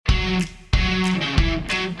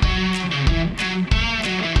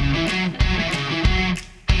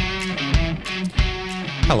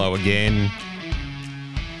Hello again.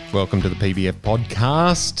 Welcome to the PBF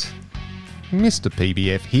podcast. Mr.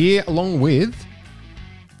 PBF here, along with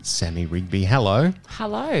Sammy Rigby. Hello.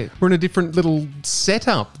 Hello. We're in a different little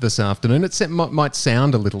setup this afternoon. It might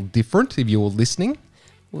sound a little different if you're listening.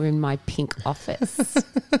 We're in my pink office.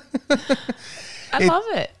 I love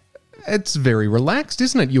it. It's very relaxed,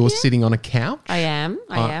 isn't it? You're sitting on a couch. I am.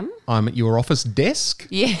 I'm at your office desk.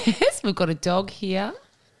 Yes, we've got a dog here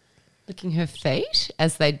licking her feet,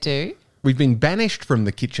 as they do. We've been banished from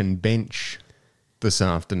the kitchen bench this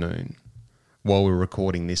afternoon while we're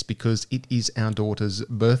recording this because it is our daughter's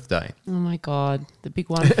birthday. Oh, my God. The big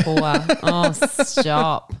 1-4. Oh,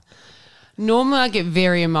 stop. Normally I get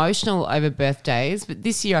very emotional over birthdays, but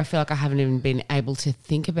this year I feel like I haven't even been able to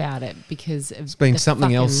think about it because of it's been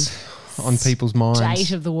something else on people's minds.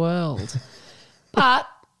 State of the world. But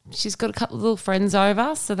she's got a couple of little friends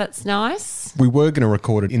over, so that's nice. We were going to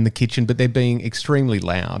record it in the kitchen, but they're being extremely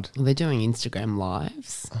loud. Well, they're doing Instagram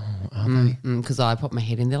lives. Oh, are they? Because I pop my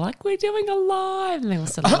head in, they're like, we're doing a live. And they all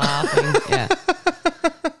start laughing. Yeah.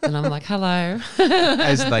 And I'm like, hello.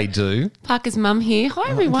 As they do. Parker's mum here. Hi,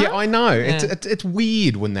 everyone. Yeah, I know. Yeah. It's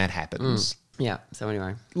weird when that happens. Yeah, so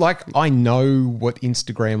anyway. Like, I know what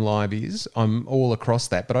Instagram Live is. I'm all across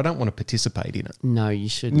that, but I don't want to participate in it. No, you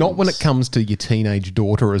shouldn't. Not when it comes to your teenage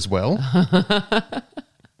daughter as well.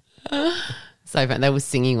 So they were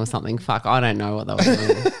singing or something. Fuck, I don't know what they were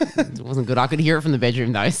doing. It wasn't good. I could hear it from the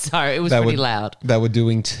bedroom though, so it was pretty loud. They were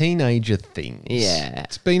doing teenager things. Yeah.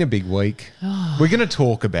 It's been a big week. We're going to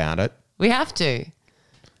talk about it. We have to.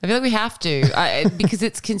 I feel like we have to because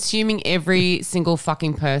it's consuming every single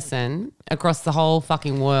fucking person across the whole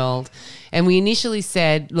fucking world. And we initially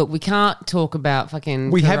said, look, we can't talk about fucking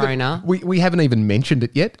Corona. We haven't even mentioned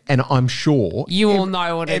it yet, and I'm sure you all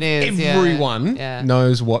know what it is. Everyone Yeah.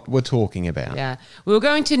 knows what we're talking about. Yeah. We were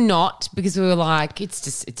going to not because we were like,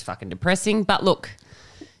 it's fucking depressing. But look.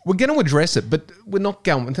 We're going to address it, but we're not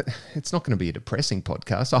going. It's not going to be a depressing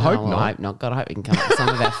podcast. I hope not. I hope not. God, I hope we can come up with some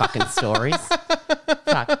of our fucking stories.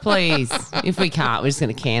 Fuck, please. If we can't, we're just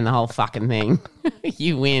going to can the whole fucking thing.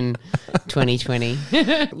 You win 2020.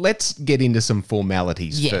 Let's get into some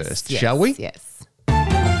formalities first, shall we? Yes.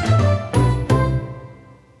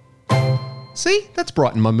 See, that's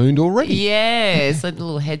brightened my mood already. Yes, a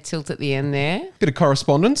little head tilt at the end there. Bit of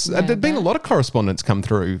correspondence. There's been a lot of correspondence come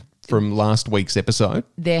through from last week's episode.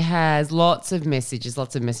 There has lots of messages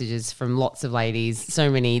from lots of ladies, so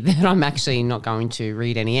many that I'm actually not going to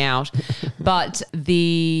read any out. But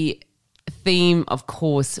the theme, of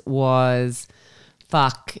course, was,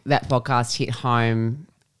 fuck, that podcast hit home.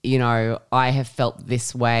 You know, I have felt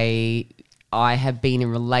this way. I have been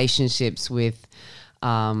in relationships with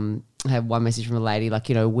I had one message from a lady like,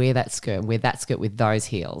 you know, wear that skirt with those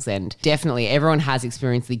heels. And definitely everyone has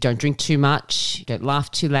experienced the don't drink too much, don't laugh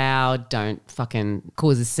too loud, don't fucking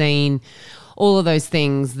cause a scene. All of those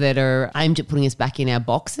things that are aimed at putting us back in our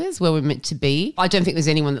boxes where we're meant to be. I don't think there's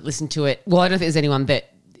anyone that listened to it. Well, I don't think there's anyone that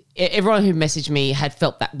everyone who messaged me had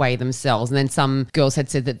felt that way themselves. And then some girls had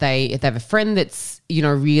said that if they have a friend that's, you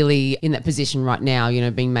know, really in that position right now, you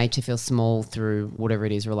know, being made to feel small through whatever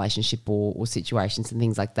it is, relationship or situations and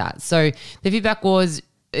things like that. So the feedback was,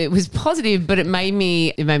 it was positive, but it made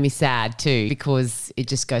me sad too, because it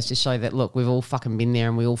just goes to show that, look, we've all fucking been there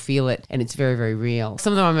and we all feel it and it's very, very real.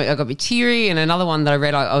 Some of them I got a bit teary, and another one that I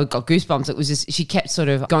read, I got goosebumps. It was just, she kept sort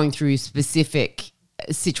of going through specific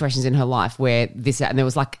situations in her life where this, and there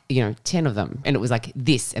was like, you know, 10 of them, and it was like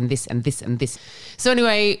this and this and this and this. So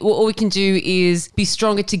anyway, all we can do is be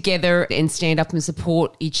stronger together and stand up and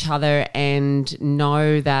support each other and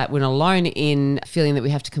know that we're not alone in feeling that we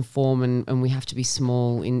have to conform and we have to be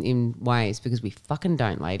small in ways, because we fucking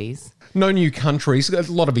don't, ladies. No new countries, a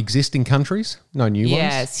lot of existing countries, no new ones.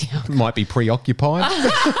 Yes. Might be preoccupied.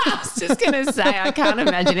 I was just going to say, I can't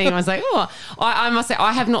imagine anyone's like, oh, I must say,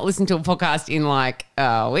 I have not listened to a podcast in like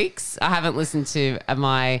weeks. I haven't listened to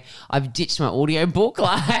I've ditched my audio book.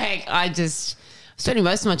 Like, spending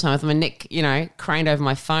most of my time with my neck, you know, craned over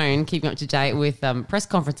my phone, keeping up to date with press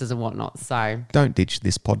conferences and whatnot. So don't ditch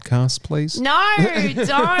this podcast, please. No,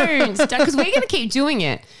 don't. Because we're going to keep doing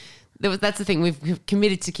it. That's the thing. We've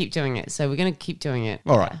committed to keep doing it. So we're going to keep doing it.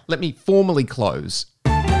 All right. Let me formally close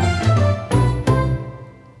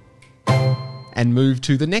and move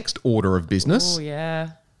to the next order of business. Oh,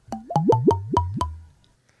 yeah.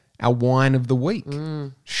 Our wine of the week.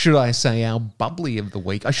 Should I say our bubbly of the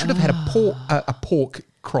week? I should have had a pork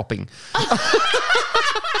cropping. A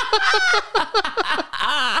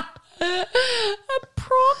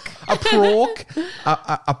proc?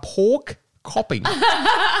 a pork copping.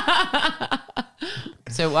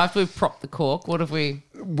 So after we've propped the cork, what have we?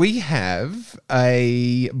 We have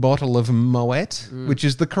a bottle of Moet, which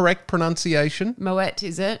is the correct pronunciation. Moet,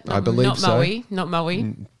 is it? I believe not so. Not Moe.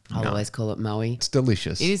 I always call it Moe. It's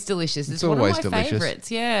delicious. It is delicious. It's always one of my delicious.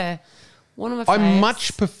 favourites. Yeah, one of my I favourites.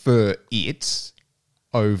 much prefer it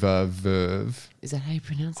over Verve. Is that how you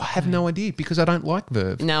pronounce it? I have no idea because I don't like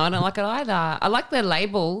Verve. No, I don't like it either. I like their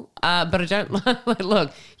label, but I don't like.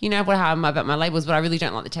 Look, you know how I'm about my labels, but I really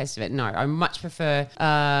don't like the taste of it. No, I much prefer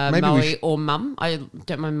Moe or Mum. I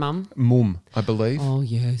don't mind Mum. Mum, I believe. Oh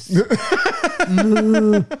yes.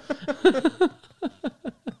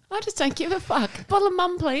 I just don't give a fuck. Bottle of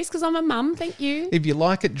Mum, please, because I'm a mum. Thank you. If you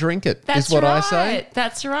like it, drink it. That's is what right. I say.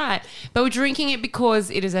 That's right. But we're drinking it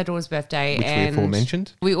because it is our daughter's birthday. Which and we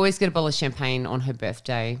aforementioned. We always get a bottle of champagne on her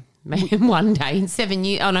birthday. Maybe one day in 7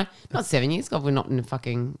 years. Oh, no, not 7 years. God, we're not in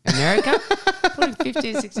fucking America. Probably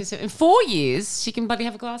 50, 60, 70. In 4 years, she can bloody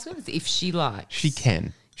have a glass of it if she likes. She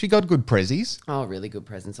can. She got good prezzies. Oh, really good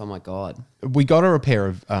presents. Oh, my God. We got her a pair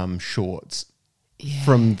of shorts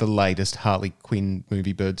from the latest Harley Quinn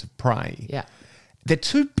movie, Birds of Prey. Yeah. They're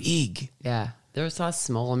too big. Yeah. They're a size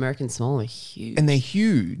small, American small. They're huge. And they're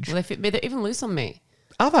huge. Well, they fit me. They're even loose on me.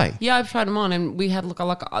 Are they? Yeah, I've tried them on, and we had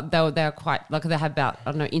they're quite they had about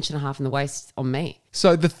inch and a half in the waist on me.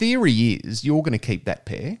 So the theory is you're going to keep that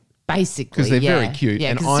pair. Basically, because they're very cute.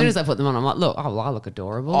 Yeah, and because as soon as I put them on, I'm like, look, I look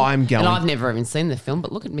adorable. I'm going, and I've never even seen the film,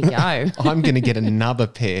 but look at me go. I'm going to get another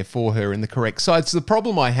pair for her in the correct size. So the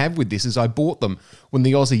problem I have with this is I bought them when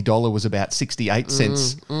the Aussie dollar was about 68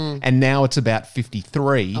 cents, and now it's about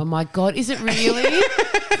 53. Oh my God, is it really?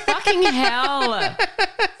 Fucking hell.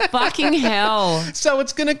 Fucking hell. So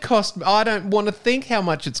it's going to cost, I don't want to think how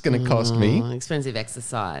much it's going to cost me Expensive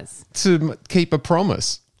exercise. to keep a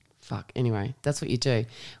promise. Fuck. Anyway, that's what you do.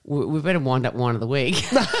 We better wind up wine of the week.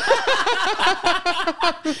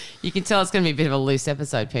 You can tell it's going to be a bit of a loose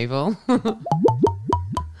episode, people.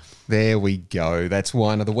 There we go. That's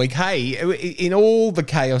wine of the week. Hey, in all the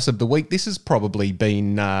chaos of the week, this has probably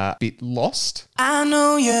been a bit lost. I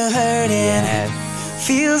know you're hurting. Yes.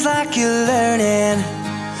 Feels like you're learning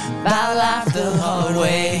about life the hard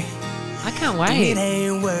way. I can't It wait.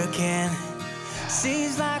 ain't working.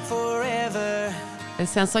 Seems like forever. It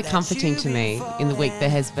sounds so comforting to me in the week that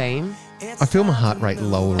has been. I feel my heart rate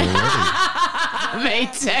lower already. Me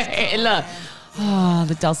too. Look. Oh,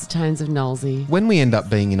 the dulcet tones of Knowlesy. When we end up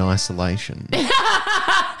being in isolation,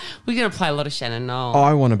 We're going to play a lot of Shannon Knoll.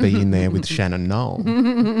 I want to be in there with Shannon Knoll.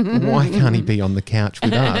 Why can't he be on the couch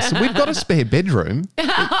with us? We've got a spare bedroom. He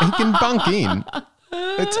can bunk in.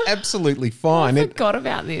 It's absolutely fine. I forgot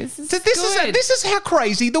about this. This is how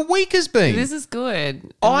crazy the week has been. This is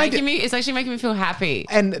good. It's actually making me feel happy.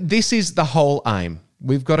 And this is the whole aim.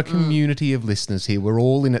 We've got a community of listeners here. We're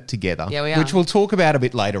all in it together. Yeah, we are. Which we'll talk about a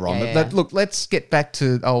bit later on. Yeah, But look, let's get back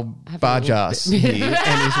to old Barjas here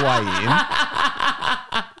and his way in.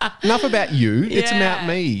 Enough about you. It's about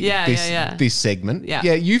me, this segment. Yeah.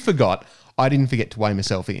 Yeah, you forgot. I didn't forget to weigh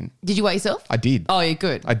myself in. Did you weigh yourself? I did. Oh, yeah,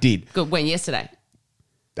 good. I did. Good. When? Yesterday?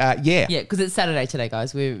 Yeah. Yeah, because it's Saturday today,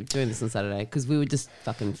 guys. We're doing this on Saturday because we were just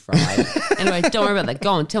fucking fried. Anyway, don't worry about that. Go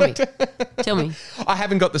on, tell me. Tell me. I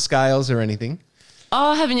haven't got the scales or anything.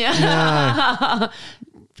 Oh, haven't you? No.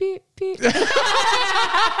 Beep, beep.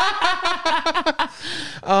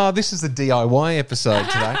 Oh, this is the DIY episode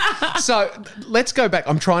today. So let's go back.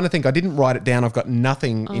 I'm trying to think. I didn't write it down. I've got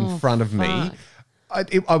nothing in front of me.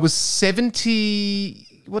 I was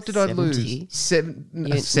 70. What did I lose?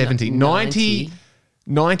 70. 90.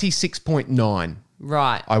 96.9.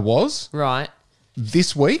 Right. I was. Right.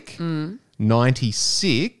 This week,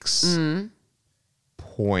 96.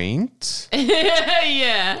 Point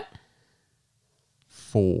Yeah.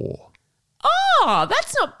 4. Oh,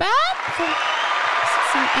 that's not bad.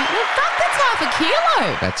 No, fuck, that's half a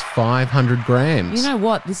kilo. That's 500 grams. You know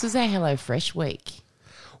what? This is our Hello Fresh week.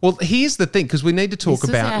 Well, here's the thing, because we need to talk This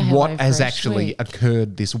is our about Hello what has Fresh actually week.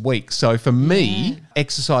 occurred this week. So for me,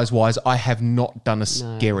 exercise-wise, I have not done a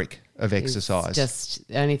skerrick of exercise. It's just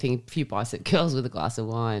anything, a few bicep curls with a glass of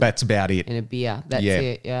wine. That's about it. and a beer. That's Yeah.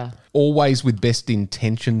 it, yeah. Always with best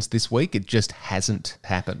intentions this week. It just hasn't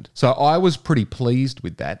happened. So I was pretty pleased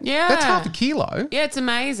with that. Yeah. That's half a kilo. Yeah, it's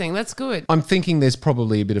amazing. That's good. I'm thinking there's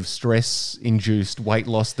probably a bit of stress-induced weight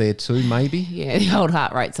loss there too, maybe. Yeah, the old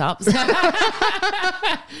heart rate's up.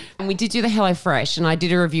 And we did do the Hello Fresh, and I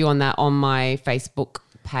did a review on that on my Facebook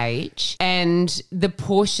page. And the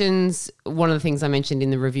portions, one of the things I mentioned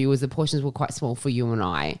in the review was the portions were quite small for you and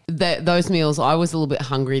I. Those meals, I was a little bit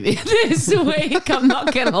hungry this week. I'm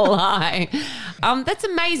not going to lie. That's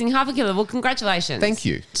amazing. Half a kilo. Well, congratulations. Thank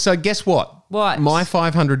you. So guess what? What? My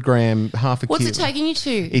 500 gram half a kilo. What's it taking you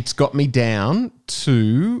to? It's got me down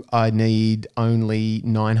to I need only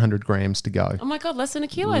 900 grams to go. Oh my God, less than a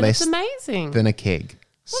kilo. Less That's amazing. than a keg.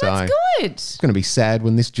 Well, so that's good. it's going to be sad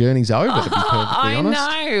when this journey's over, to be perfectly honest.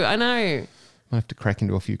 I know. I have to crack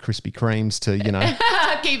into a few Krispy Kremes to,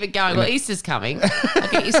 Keep it going. Well, Easter's coming. I'll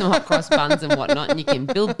get you some hot cross buns and whatnot, and you can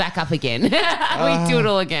build back up again. We do it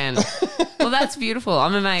all again. Well, that's beautiful.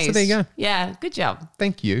 I'm amazed. So there you go. Yeah, good job.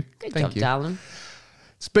 Thank you. Good Thank job, you. darling.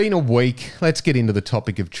 It's been a week. Let's get into the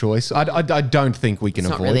topic of choice. I don't think we can It's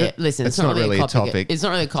not avoid really, it. listen, it's not really a topic. It's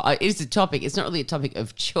not really it is a topic. It's not really a topic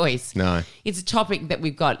of choice. No. It's a topic that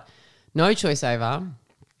we've got no choice over.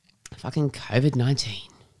 Fucking COVID-19.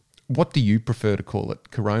 What do you prefer to call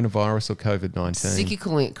it? Coronavirus or COVID-19? Sick of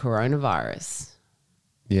calling it coronavirus.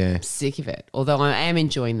 Yeah. Sick of it. Although I am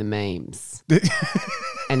enjoying the memes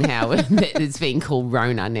and how it's being called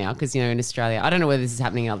Rona now because, in Australia, I don't know whether this is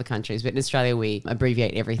happening in other countries, but in Australia we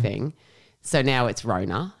abbreviate everything. So now it's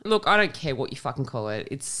Rona. Look, I don't care what you fucking call it.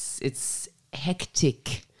 It's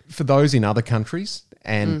hectic. For those in other countries,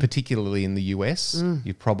 and particularly in the US,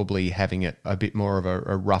 you're probably having it a bit more of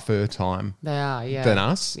a rougher time They are, yeah. than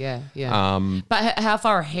us. Yeah. But how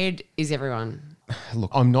far ahead is everyone?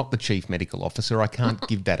 Look, I'm not the chief medical officer. I can't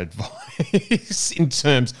give that advice in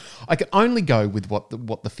terms. I can only go with what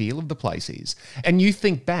the feel of the place is. And you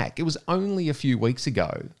think back, it was only a few weeks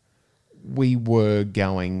ago we were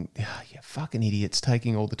going, oh, you fucking idiots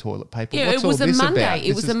taking all the toilet paper. Yeah, What's it was all a this Monday. about?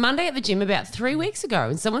 It was a Monday at the gym about 3 weeks ago,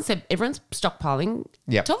 and someone said everyone's stockpiling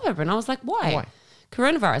toilet paper, and I was like, why?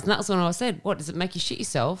 Coronavirus. And that was when I said, what, does it make you shit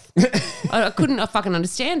yourself? I couldn't fucking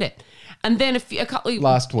understand it. And then a couple of...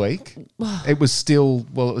 Last week, it was still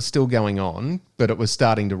going on, but it was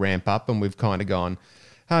starting to ramp up, and we've kind of gone,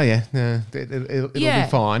 oh, yeah, it'll be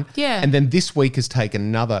fine. Yeah. And then this week has taken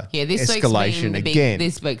another escalation again.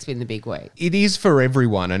 This week's been the big week. It is for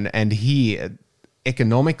everyone. And here,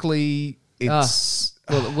 economically, it's...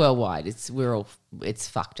 worldwide, it's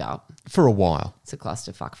fucked up. For a while. It's a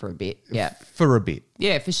clusterfuck for a bit. Yeah. For a bit.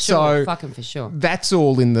 Yeah, for sure. So fucking for sure. That's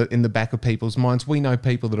all in the back of people's minds. We know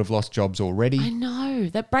people that have lost jobs already. I know.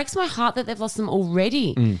 That breaks my heart that they've lost them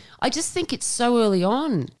already. I just think it's so early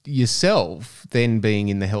on. Yourself, then being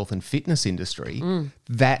in the health and fitness industry,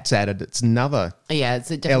 that's added its another it's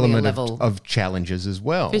definitely element a level of challenges as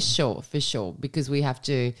well. For sure. Because we have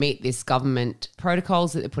to meet this government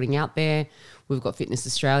protocols that they're putting out there. We've got Fitness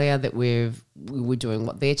Australia that we're doing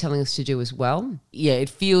what they're telling us to do as well. Yeah, it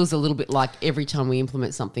feels a little bit like every time we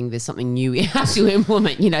implement something, there's something new we have to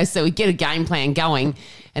implement, So we get a game plan going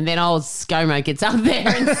and then old ScoMo gets up there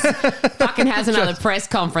and fucking has another press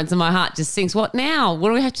conference and my heart just sinks. What now? What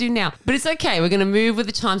do we have to do now? But it's okay. We're going to move with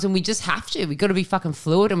the times and we just have to. We've got to be fucking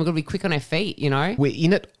fluid and we've got to be quick on our feet, We're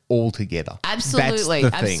in it all together. Absolutely.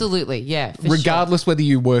 That's the thing. Absolutely. Yeah. Regardless whether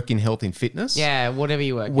you work in health and fitness. Yeah, whatever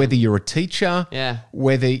you work. Whether you're a teacher. Yeah.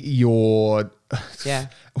 Whether you're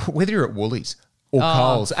at Woolies or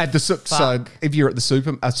Coles. So if you're at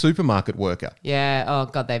the a supermarket worker. Yeah. Oh,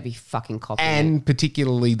 God, they'd be fucking copying And it.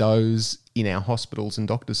 particularly those in our hospitals and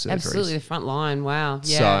doctors' surgeries. Absolutely, the front line. Wow.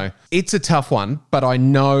 Yeah. So it's a tough one, but I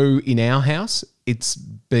know in our house it's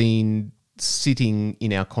been sitting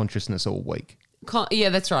in our consciousness all week. Yeah,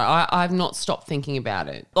 that's right. I've not stopped thinking about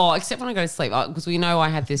it. Oh, except when I go to sleep. Because we know I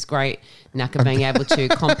have this great knack of being able to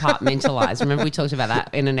compartmentalize. Remember we talked about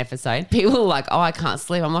that in an episode? People are like, oh, I can't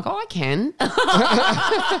sleep. I'm like, oh, I can.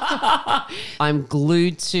 I'm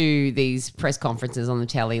glued to these press conferences on the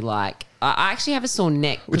telly like... I actually have a sore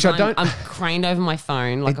neck. Which I don't... I'm craned over my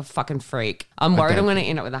phone like a fucking freak. I'm worried I'm going to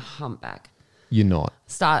end up with a humpback. You're not.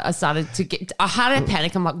 I had a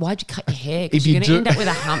panic. I'm like, why'd you cut your hair? Because you're going to end up with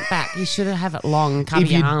a humpback. You should have it long, cover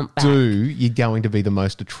your humpback. If you do, you're going to be the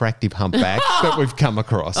most attractive humpback that we've come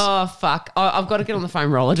across. Oh, fuck. I've got to get on the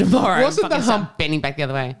foam roller tomorrow. Wasn't the start bending back the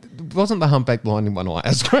other way. Wasn't the humpback blind in one eye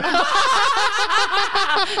as well?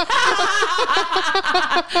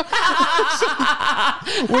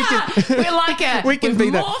 We've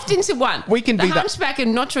morphed into one. We can the be Hunchback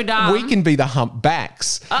in Notre Dame. We can be the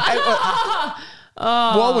humpbacks.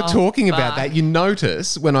 While we're talking about that, you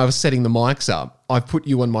notice when I was setting the mics up, I put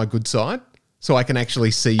you on my good side so I can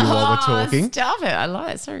actually see you while we're talking. Stop it. I love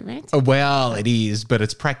it. So romantic. Well, it is, but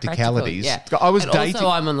it's practicalities. Practical, yeah. I was dating. Also,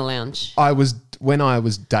 I'm on the lounge. When I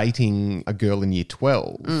was dating a girl in year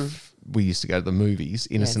 12, we used to go to the movies,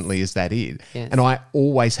 innocently as that is. Yes. And I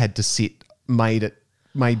always had to sit made at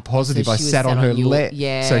made positive. So I she was sat on sat her on your- left,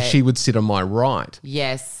 yeah. so she would sit on my right.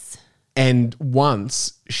 Yes. And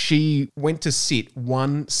once she went to sit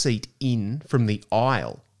one seat in from the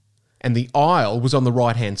aisle, and the aisle was on the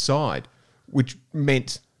right-hand side, which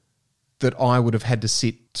meant that I would have had to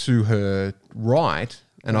sit to her right,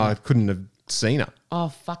 and I couldn't have seen her. Oh,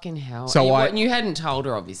 fucking hell. So And you hadn't told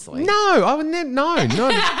her, obviously. No, I would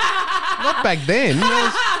not back then. I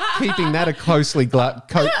was keeping that a closely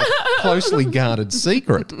guarded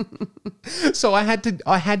secret. So I had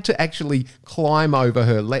to actually climb over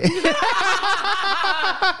her leg. You go,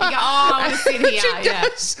 I want to sit here. Yeah.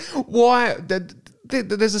 Why?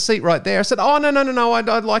 There's a seat right there. I said, oh, no.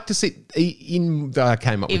 I'd like to sit in. I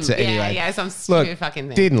came up with it anyway. Yeah, some stupid fucking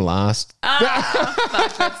thing. Didn't last.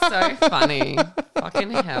 Fuck, that's so funny.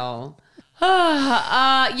 Fucking hell.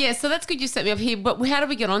 Yeah, so that's good you set me up here. But how do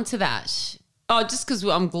we get onto that? Oh, just because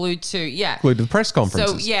I'm glued to, Glued to the press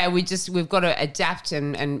conferences. So, yeah, we've got to adapt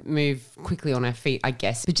and move quickly on our feet, I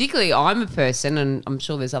guess. Particularly I'm a person, and I'm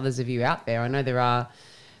sure there's others of you out there. I know there are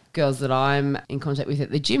girls that I'm in contact with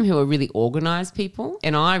at the gym who are really organised people,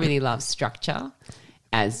 and I really love structure,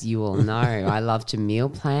 as you all know. I love to meal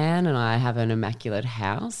plan, and I have an immaculate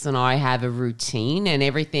house, and I have a routine, and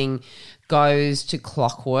everything goes to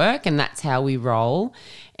clockwork, and that's how we roll.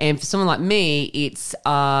 And for someone like me, it's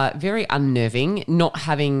very unnerving not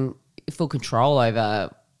having full control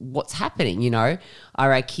over what's happening, you know.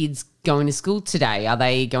 Are our kids going to school today? Are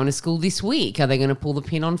they going to school this week? Are they going to pull the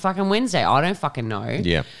pin on fucking Wednesday? I don't fucking know.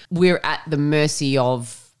 Yeah. We're at the mercy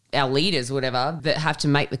of our leaders, whatever, that have to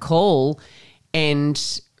make the call. And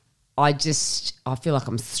I feel like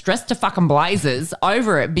I'm stressed to fucking blazers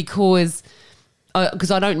over it because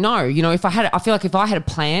I don't know. You know, I feel like if I had a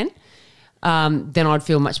plan, then I'd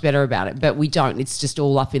feel much better about it. But we don't. It's just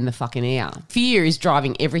all up in the fucking air. Fear is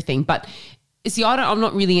driving everything. But see, I'm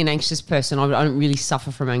not really an anxious person. I don't really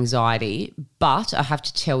suffer from anxiety. But I have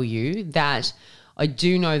to tell you that I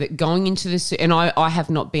do know that going into this, and I have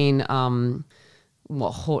not been,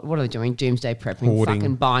 what are they doing? Doomsday prepping, Hoarding,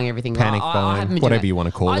 fucking buying everything. panic I haven't buying, been whatever doing you want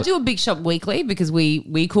to call it. I do a big shop weekly because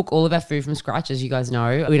we cook all of our food from scratch, as you guys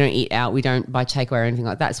know. We don't eat out. We don't buy takeaway or anything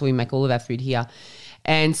like that. So we make all of our food here.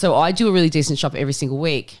 And so I do a really decent shop every single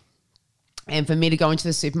week. And for me to go into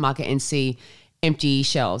the supermarket and see empty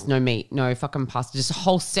shelves, no meat, no fucking pasta, just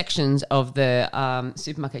whole sections of the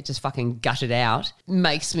supermarket just fucking gutted out,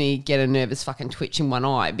 makes me get a nervous fucking twitch in one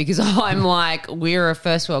eye because I'm like, we're a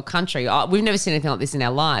first world country. We've never seen anything like this in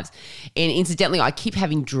our lives. And incidentally, I keep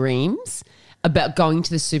having dreams about going to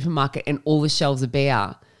the supermarket and all the shelves are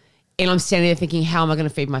bare. And I'm standing there thinking, how am I going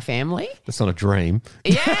to feed my family? That's not a dream.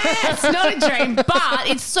 Yeah, it's not a dream, but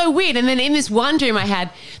it's so weird. And then in this one dream I had,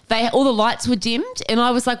 all the lights were dimmed, and I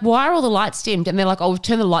was like, why are all the lights dimmed? And they're like, oh, we've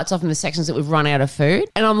turned the lights off in the sections that we've run out of food.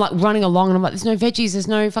 And I'm like running along, and I'm like, there's no veggies, there's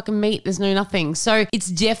no fucking meat, there's no nothing. So it's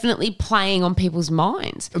definitely playing on people's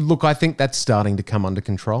minds. Look, I think that's starting to come under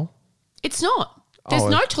control. It's not. There's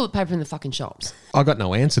no toilet paper in the fucking shops. I got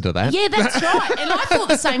no answer to that. Yeah, that's right. And I thought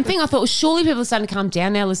the same thing. I thought, well, surely people are starting to calm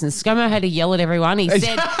down now. Listen, ScoMo had to yell at everyone. He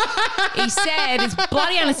said it's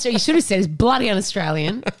bloody un-Australian. You should have said it's bloody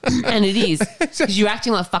un-Australian. And it is. Because you're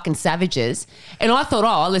acting like fucking savages. And I thought,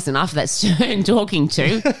 oh, listen, after that stern talking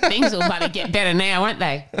to, things will bloody get better now, won't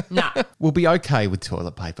they? No. We'll be okay with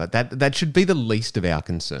toilet paper. That should be the least of our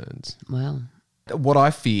concerns. Well. What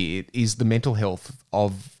I fear is the mental health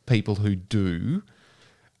of people who do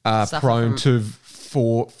prone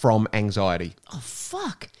from anxiety. Oh,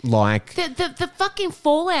 fuck. Like the fucking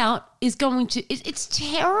fallout is going to, it's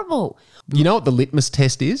terrible. You know what the litmus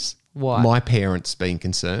test is? What? My parents being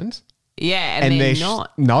concerned. Yeah, and they're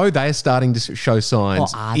not. No, they're starting to show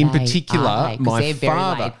signs. Well, In particular, my they're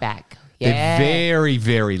father. very laid back. Yeah. They're very,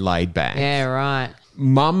 very laid back. Yeah, right.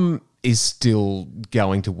 Mum is still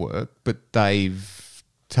going to work, but they've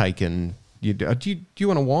taken. Do you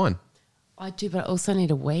want a wine? I do, but I also need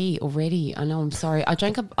a wee already. I know. I'm sorry. I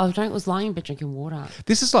was lying but drinking water.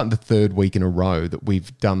 This is like the third week in a row that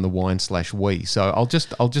we've done the wine/wee. So I'll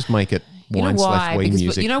just make it wine/wee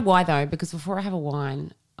music. You know why though? Because before I have a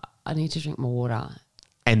wine, I need to drink more water.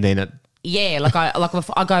 And then it. Yeah,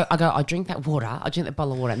 I drink that water. I drink that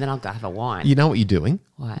bottle of water, and then I'll go have a wine. You know what you're doing?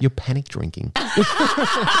 What? You're panic drinking.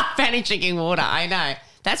 Panic drinking water. I know.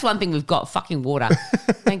 That's one thing we've got. Fucking water.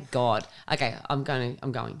 Thank God. Okay, I'm going.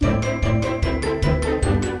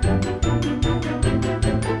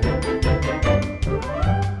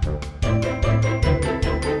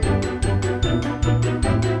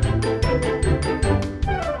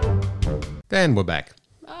 And we're back.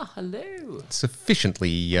 Oh, hello.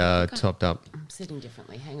 Sufficiently topped up. I'm sitting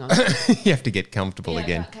differently. Hang on. You have to get comfortable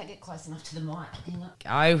again. I can't get close. close enough to the mic.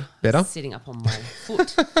 Go. Better? Sitting up on my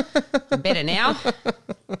foot. I'm better now.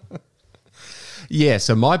 Yeah,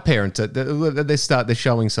 so my parents, they're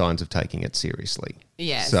showing signs of taking it seriously.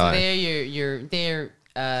 Yeah, so they're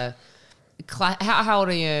how old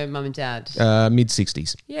are your mum and dad?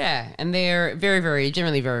 Mid-60s. Yeah, and they're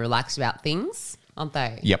generally very relaxed about things, aren't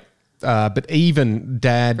they? Yep. But even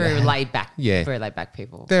Dad... Very laid back. Yeah. Very laid back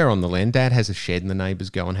people. They're on the land. Dad has a shed and the neighbours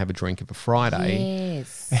go and have a drink of a Friday.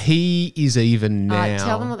 Yes. He is even now...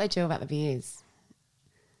 Tell them what they do about the beers.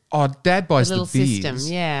 Oh, Dad buys the little beers.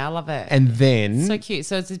 system. Yeah, I love it. And then... So cute.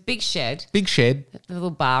 So it's this big shed. Big shed. The little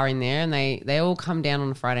bar in there, and they all come down on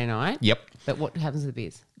a Friday night. Yep. But what happens to the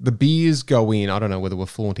beers? The beers go in. I don't know whether we're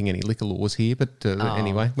flaunting any liquor laws here, but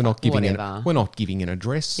anyway, we're not giving an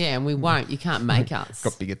address. Yeah, and we won't. You can't make us.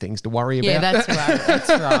 Got bigger things to worry about. Yeah, that's right. That's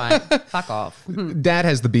right. Fuck off. Dad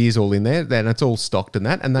has the beers all in there, and it's all stocked and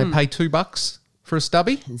that, and they pay $2 for a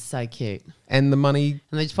stubby. It's so cute. And the money...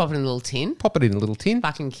 And they just pop it in a little tin. Pop it in a little tin.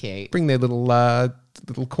 Fucking cute. Bring their little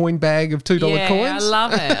coin bag of $2 coins. Yeah, I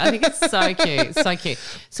love it. I think it's so cute. So cute.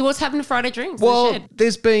 So what's happened to Friday drinks? Well,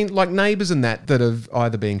 there's been like neighbours and that have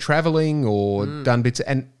either been travelling or done bits,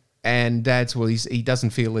 and Dad's, well, he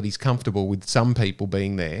doesn't feel that he's comfortable with some people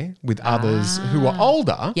being there, with others who are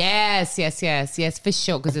older. Yes, for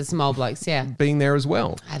sure, because there's some old blokes, yeah. Being there as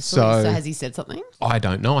well. Absolutely. So has he said something? I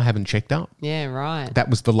don't know. I haven't checked up. Yeah, right.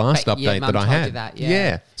 That was the last update that I had. You that,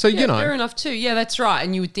 yeah. So, you know. Fair enough too. Yeah, that's right.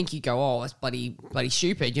 And you would think you go, oh, that's bloody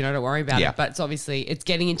stupid. You know, don't worry about it. But it's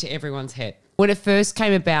getting into everyone's head. When it first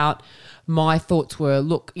came about, my thoughts were,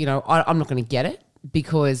 look, you know, I'm not going to get it,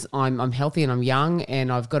 because I'm healthy and I'm young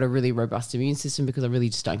and I've got a really robust immune system, because I really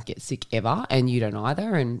just don't get sick ever, and you don't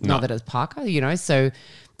either, and neither does Parker, you know, so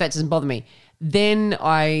that doesn't bother me. Then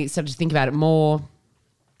I started to think about it more.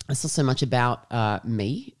 It's not so much about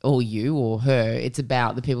me or you or her. It's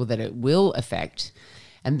about the people that it will affect,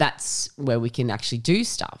 and that's where we can actually do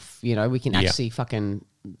stuff. You know, we can actually fucking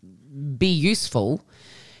be useful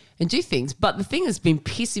and do things. But the thing that's been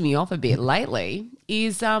pissing me off a bit lately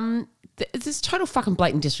is it's this total fucking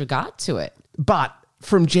blatant disregard to it. But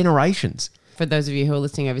from generations. For those of you who are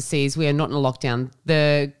listening overseas, we are not in a lockdown.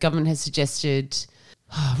 The government has suggested,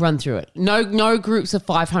 run through it. No groups of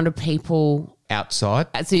 500 people outside.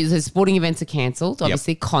 So sporting events are cancelled.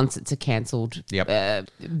 Obviously, concerts are cancelled. Yep.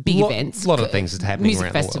 Big events. A lot of things that's happening music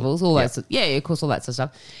around festivals, the world. all that. Yeah, of course, all that sort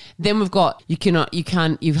of stuff. Then we've got you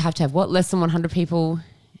have to have what? Less than 100 people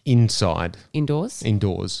inside. Indoors.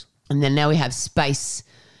 And then now we have space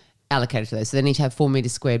allocated to those. So they need to have 4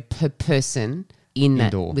 meters squared per person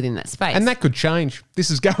within that space. And that could change.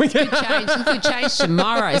 This is going It could change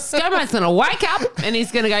tomorrow. ScoMo's going to wake up and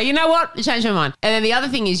he's going to go, you know what? I changed my mind. And then the other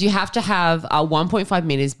thing is you have to have 1.5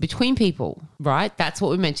 meters between people, right? That's what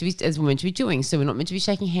we're meant to be doing. So we're not meant to be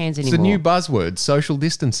shaking hands anymore. It's a new buzzword, social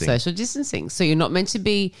distancing. Social distancing. So you're not meant to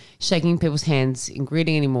be shaking people's hands and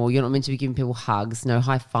greeting anymore. You're not meant to be giving people hugs, no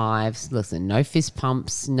high fives. Listen, no fist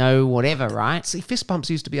pumps, no whatever, right? See, fist pumps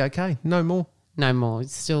used to be okay. No more. No more.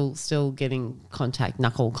 It's still getting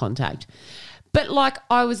knuckle contact. But like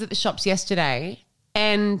I was at the shops yesterday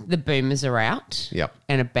and the boomers are out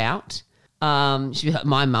and about.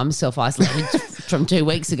 My mum self-isolated from 2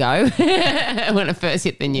 weeks ago when it first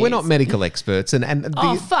hit the news. We're not medical experts.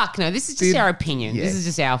 Fuck no. This is just our opinion. Yeah. This is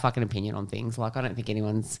just our fucking opinion on things. Like I don't think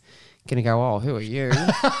anyone's going to go, oh, who are you?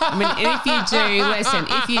 I mean, if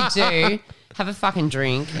you do, have a fucking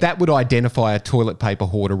drink. That would identify a toilet paper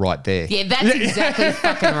hoarder right there. Yeah, that's exactly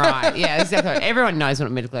fucking right. Yeah, exactly. Everyone knows we're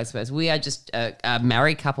not medical experts. We are just a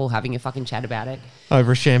married couple having a fucking chat about it.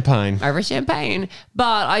 Over a champagne.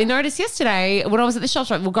 But I noticed yesterday when I was at the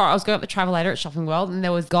shops, right, I was going up the Travelator at Shopping World, and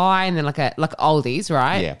there was a guy and then like oldies,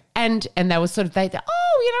 right? Yeah. And they were sort of,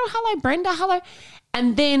 hello, Brenda, hello.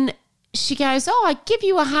 And then she goes, oh, I give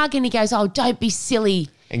you a hug. And he goes, oh, don't be silly.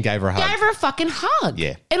 And gave her a hug. Gave her a fucking hug.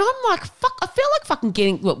 Yeah. And I'm like, fuck, I feel like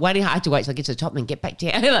fucking waiting. I had to wait till I get to the top and then get back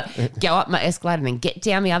down. Go up my escalator and then get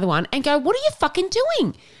down the other one and go, what are you fucking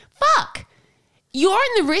doing? Fuck. You're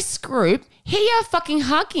in the risk group. Here you're fucking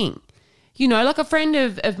hugging. You know, like a friend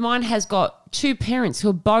of mine has got 2 parents who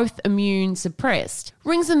are both immune suppressed.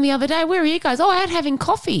 Rings them the other day. Where are you guys? Oh, I had having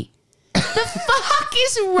coffee. The fuck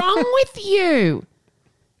is wrong with you?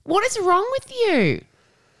 What is wrong with you?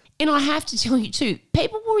 And I have to tell you too,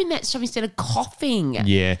 people were in that shopping centre coughing.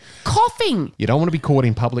 Yeah. Coughing. You don't want to be caught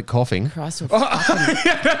in public coughing. Christ,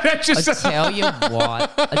 I tell you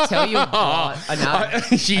what. I know.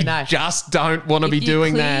 You just don't want to be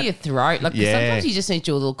doing that. Clear your throat. Like sometimes you just need to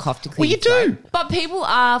do a little cough to clear your throat. Do. But people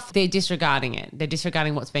they're disregarding it. They're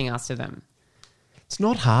disregarding what's being asked of them. It's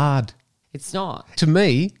not hard. It's not. To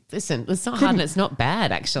me, Listen, it's not hard and it's not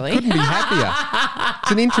bad, actually. couldn't be happier.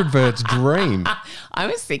 It's an introvert's dream. I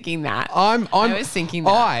was thinking that. I was thinking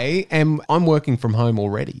that. I'm working from home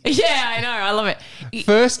already. Yeah, I know. I love it.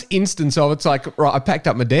 First instance of it's like, right, I packed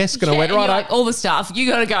up my desk and I went, and right, you're like, all the stuff, you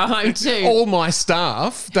got to go home too. all my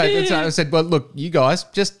staff. I said, well, look, you guys,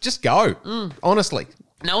 just go. Honestly.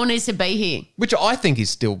 No one needs to be here. Which I think is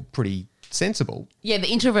still pretty sensible. Yeah, the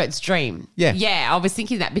introvert's dream. Yeah. Yeah, I was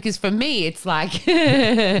thinking that because for me, it's like,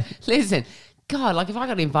 listen, God, like if I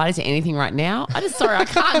got invited to anything right now, I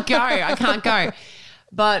can't go. I can't go.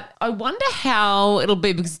 But I wonder how it'll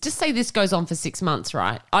be because just say this goes on for 6 months,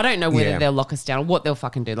 right? I don't know whether they'll lock us down or what they'll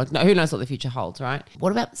fucking do. Like, who knows what the future holds, right?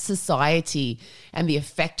 What about society and the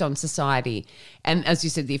effect on society? And as you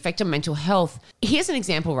said, the effect on mental health. Here's an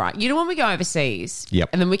example, right? You know when we go overseas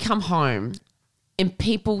and then we come home and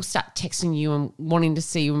people start texting you and wanting to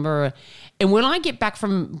see you. And when I get back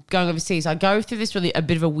from going overseas, I go through this really a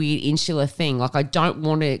bit of a weird insular thing. Like I don't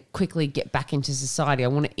want to quickly get back into society. I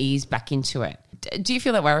want to ease back into it. Do you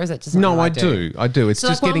feel that way or is that just something I do. I do. It's so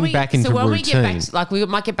just like getting back into routine. We get back to, like we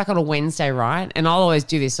might get back on a Wednesday, right? And I'll always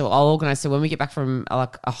do this. So I'll organise. So when we get back from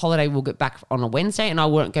like a holiday, we'll get back on a Wednesday and I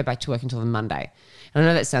won't go back to work until the Monday. And I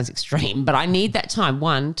know that sounds extreme, but I need that time,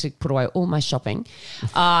 one, to put away all my shopping,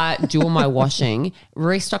 do all my washing,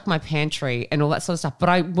 restock my pantry and all that sort of stuff.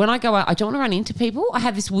 But when I go out, I don't want to run into people. I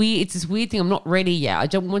have it's this weird thing. I'm not ready yet. I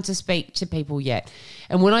don't want to speak to people yet.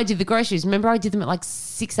 And when I did the groceries, remember I did them at like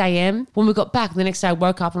 6 a.m. When we got back, the next day I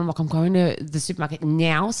woke up and I'm like, I'm going to the supermarket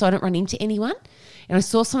now so I don't run into anyone. And I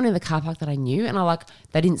saw someone in the car park that I knew and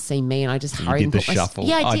they didn't see me and I just hurried and put my shuffle.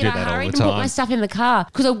 Yeah, I did. I hurried and put my stuff in the car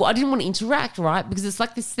because I didn't want to interact, right? Because it's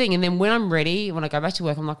like this thing. And then when I'm ready, when I go back to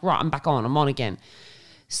work, I'm like, right, I'm back on. I'm on again.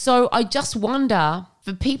 So I just wonder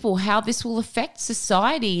for people how this will affect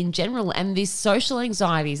society in general and these social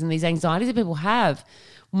anxieties and these anxieties that people have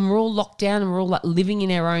when we're all locked down and we're all like living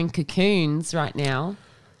in our own cocoons right now.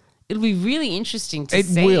 It'll be really interesting to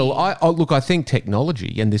see. It will. I think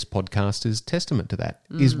technology, and this podcast is testament to that,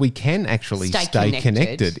 is we can actually stay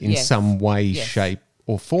connected in some way, shape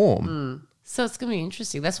or form. So it's going to be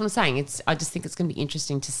interesting. That's what I'm saying. I just think it's going to be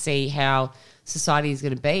interesting to see how society is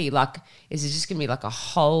going to be. Like, is it just going to be like a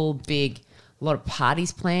whole big lot of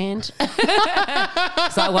parties planned? So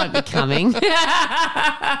I won't be coming.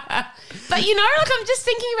 But, I'm just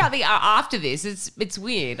thinking about the after this. It's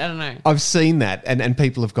weird. I don't know. I've seen that and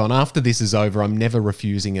people have gone, after this is over, I'm never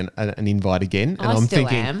refusing an invite again. And I'm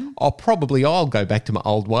thinking, am. I'll go back to my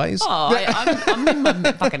old ways. I'm in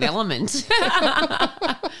my fucking element.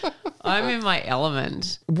 I'm in my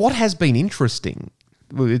element. What has been interesting,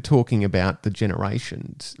 we're talking about the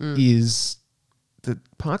generations, is that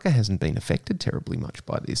Parker hasn't been affected terribly much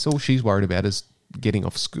by this. All she's worried about is getting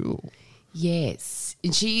off school. Yes.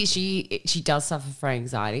 And she does suffer from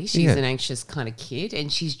anxiety. She's an anxious kind of kid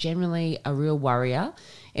and she's generally a real worrier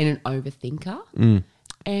and an overthinker.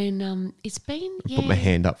 And it's been, Put my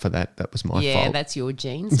hand up for that. That was my fault. Yeah, that's your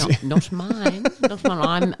genes, not mine. Not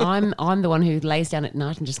mine. I'm the one who lays down at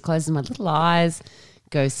night and just closes my little eyes,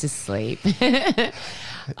 goes to sleep. You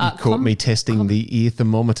caught me testing the ear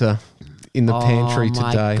thermometer in the pantry today.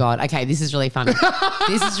 Oh, my God. Okay, this is really funny.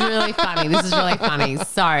 This is really funny.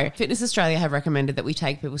 So Fitness Australia have recommended that we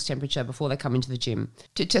take people's temperature before they come into the gym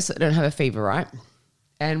to test that they don't have a fever, right?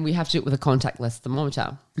 And we have to do it with a contactless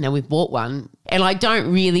thermometer. Now, we've bought one and I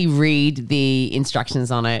don't really read the instructions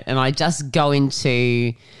on it and I just go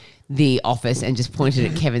into the office and just point it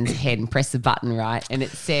at Kevin's head and press the button, right? And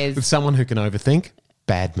it says... With someone who can overthink...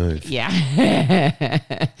 Bad move. Yeah.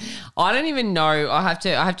 I don't even know. I have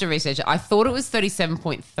to research it. I thought it was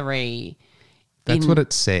 37.3. That's what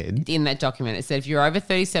it said. In that document. It said if you're over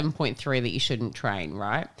 37.3 that you shouldn't train,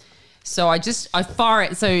 right? So I fire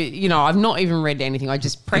it. So, I've not even read anything. I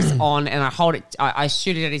just press on and I hold it. I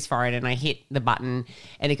shoot it at his forehead and I hit the button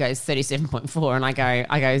and it goes 37.4 and I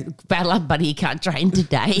go, bad luck, buddy, you can't train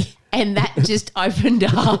today. And that just opened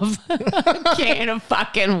up a can of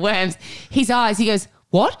fucking worms. His eyes, he goes,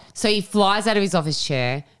 what? So he flies out of his office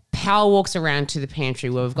chair, power walks around to the pantry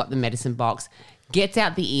where we've got the medicine box, gets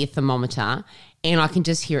out the ear thermometer, and I can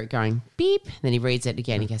just hear it going beep. Then he reads it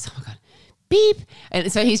again. He goes, oh, my God, beep.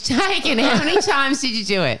 And so he's taken, how many times did you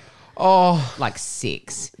do it? Oh. Like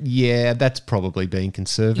 6. Yeah, that's probably being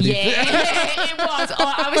conservative. Yeah, it was.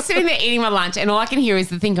 I was sitting there eating my lunch and all I can hear is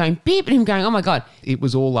the thing going beep and him going, oh, my God. It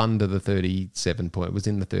was all under the 37 point. It was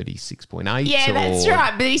in the 36.8. Yeah, that's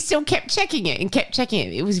right. But he still kept checking it and kept checking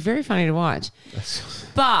it. It was very funny to watch.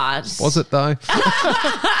 But... Was it, though?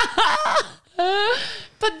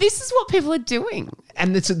 But this is what people are doing.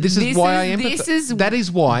 And this is why I empathise. That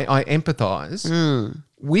is why I empathise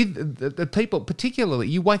with the people, particularly,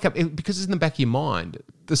 you wake up, because it's in the back of your mind,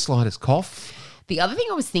 the slightest cough. The other thing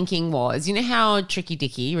I was thinking was, you know how Tricky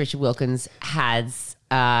Dicky, Richard Wilkins, has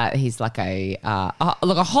he's like a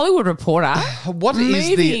Hollywood reporter. What does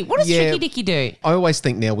Tricky Dicky do? I always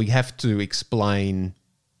think now we have to explain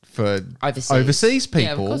for Yeah, overseas of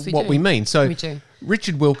people course we what do. we mean. So We do.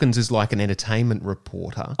 Richard Wilkins is like an entertainment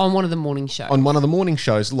reporter On one of the morning shows. on one of the morning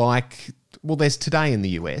shows, like, well, there's Today in the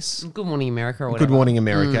US. Good Morning America or whatever. Good Morning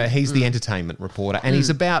America. He's the entertainment reporter, and he's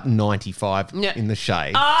about 95 Yeah. in the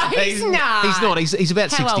shade. Oh, he's not. He's not. He's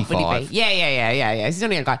about How 65. old would he be? Yeah. He's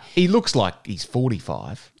not a young guy. He looks like he's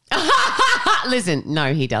 45. Listen,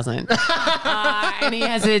 no, he doesn't. And he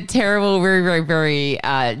has a terrible, very, very, very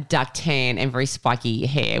dark tan and very spiky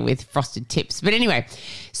hair with frosted tips. But anyway,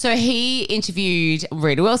 so he interviewed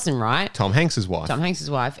Rita Wilson, right? Tom Hanks's wife. Tom Hanks'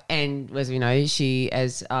 wife, and as we know, she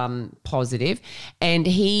is positive. And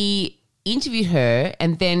he interviewed her,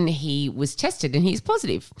 and then he was tested, and he's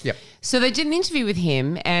positive. Yep. So they did an interview with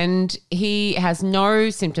him, and he has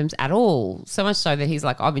no symptoms at all. So much so that he's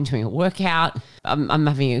like, I've been doing a workout. I'm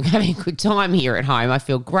having a good time here at home. I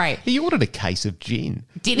feel great. He ordered a case of gin.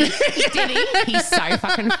 Did he? Did he? He's so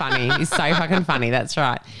fucking funny. He's so fucking funny. That's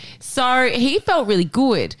right. So he felt really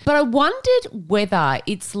good. But I wondered whether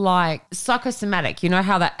it's like psychosomatic. You know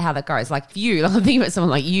how that goes? Like you, I'm thinking about someone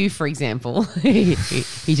like you, for example. He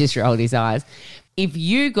just rolled his eyes. If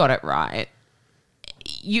you got it right,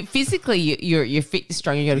 you physically you're fit, you're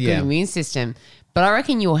strong, you got a good immune system. But I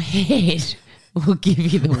reckon your head will give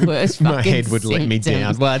you the worst fucking My head would let me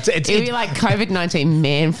symptoms. down. Well, It'd be like COVID-19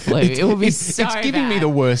 man flu. It would be so It's giving me bad. the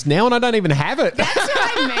worst now, and I don't even have it. That's what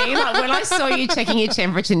I mean. Like when I saw you checking your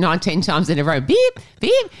temperature 19 times in a row, beep,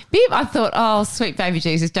 beep, beep, I thought, oh, sweet baby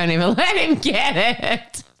Jesus, don't even let him get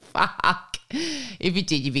it. Fuck. If you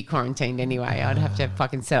did, you'd be quarantined anyway. I'd have to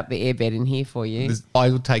fucking set up the airbed in here for you. I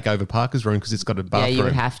would take over Parker's room because it's got a bathroom. Yeah, you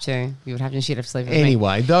would have to. You would have to. She'd have to sleep with me.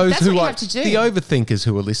 Anyway, those That's who what you are have to do. the overthinkers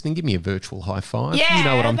who are listening, give me a virtual high five. Yeah, you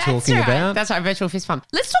know what I'm that's talking right. about. That's right, virtual fist bump.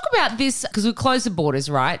 Let's talk about this because we closed the borders,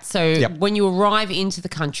 right? So Yep. when you arrive into the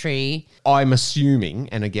country, I'm assuming,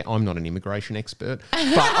 and again, I'm not an immigration expert, but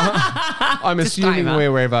I'm assuming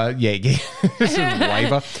Disclaimer. wherever, sort of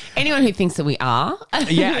waiver. anyone who thinks that we are,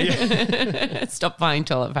 Yeah. stop buying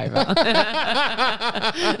toilet paper.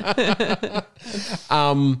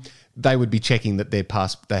 They would be checking that they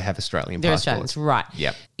have Australian They're passports. Australians, right?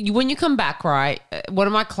 Yep. When you come back, right? One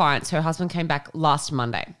of my clients, her husband came back last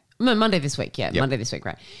Monday. Monday this week, yeah. Yep. Monday this week,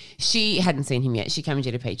 right? She hadn't seen him yet. She came and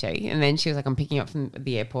did a PT, and then she was like, "I'm picking up from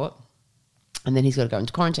the airport," and then he's got to go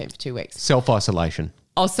into quarantine for 2 weeks. Self-isolation.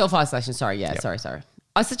 Oh, self-isolation. Sorry, yeah, Yep. sorry.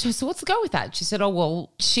 I said to her, "So what's the go with that?" She said, "Oh,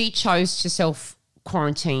 well, she chose to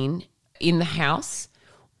self-quarantine in the house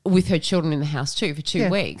with her children in the house too for 2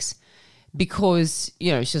 weeks." Because,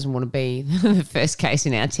 you know, she doesn't want to be the first case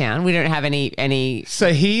in our town. We don't have any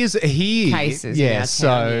So here's cases in Yeah. our So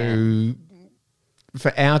town,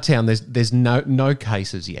 for our town, there's no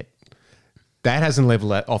cases yet. That hasn't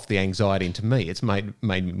leveled off the anxiety into me. It's made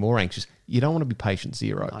me more anxious. You don't want to be patient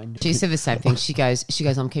zero. She said the same thing. She goes,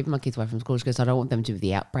 I'm keeping my kids away from school. She goes, I don't want them to be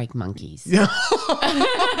the outbreak monkeys.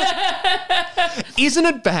 Isn't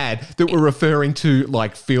it bad that we're referring to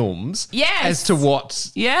like films Yes. as to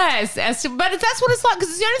what... Yes, but that's what it's like because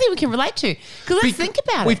it's the only thing we can relate to. Because let's think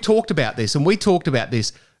about We've it. talked about this, and we talked about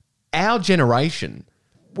this. Our generation,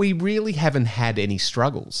 we really haven't had any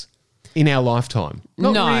struggles in our lifetime.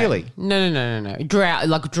 Not no, really. No.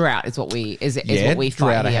 Drought is what we is Yeah, what we fight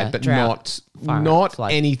drought I here. had, but Drought, fire, not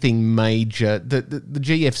flood. anything major. The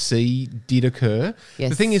GFC did occur. Yes.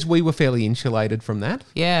 The thing is, we were fairly insulated from that.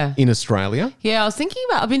 Yeah. In Australia. Yeah, I've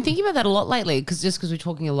been thinking about that a lot lately because we're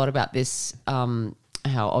talking a lot about this, how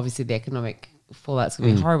obviously the economic fallout's going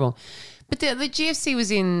to be horrible. But the GFC was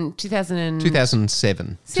in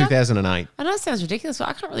 2007, See, I- 2008. I know it sounds ridiculous, but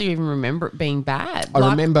I can't really even remember it being bad.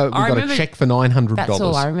 I remember we got a check for $900. That's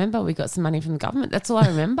all I remember. We got some money from the government. That's all I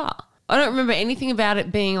remember. I don't remember anything about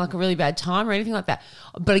it being like a really bad time or anything like that.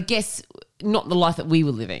 But I guess not the life that we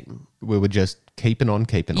were living. We were just keeping on.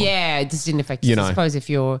 Yeah, it just didn't affect us. You know. I suppose if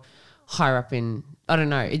you're higher up in, I don't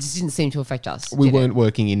know, it just didn't seem to affect us. We did it? weren't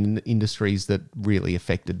working in industries that really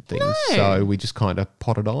affected things. No. So we just kind of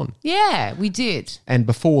potted on. Yeah, we did. And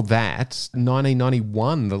before that,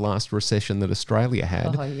 1991, the last recession that Australia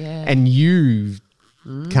had. Oh, yeah. And you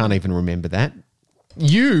can't even remember that.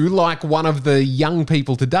 You, like one of the young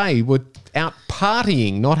people today, were out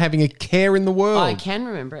partying, not having a care in the world. I can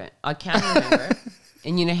remember it.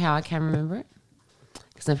 And you know how I can remember it?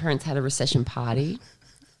 Because my parents had a recession party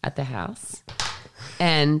at the house.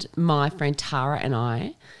 And my friend Tara and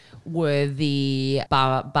I were the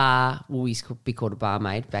bar. Well, we used to be called a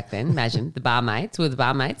barmaid back then. Imagine the barmaids. We were the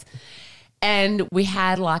barmaids. And we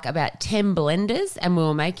had like about 10 blenders and we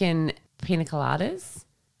were making pina coladas.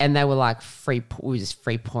 And they were like we were just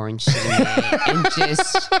free pouring shit in there and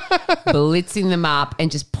just blitzing them up and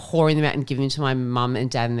just pouring them out and giving them to my mum and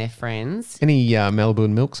dad and their friends. Any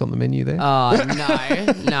Melbourne milks on the menu there? Oh,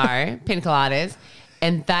 no, pina coladas.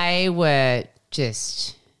 And they were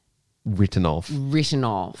just written off.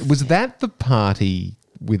 Was that the party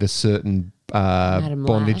with a certain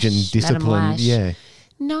bondage Lash, and discipline? Madam Lash. Yeah.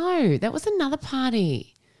 No, that was another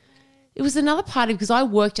party. It was another party because I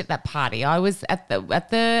worked at that party. I was at the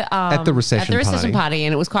recession party,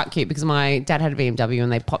 and it was quite cute because my dad had a BMW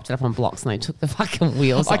and they popped it up on blocks and they took the fucking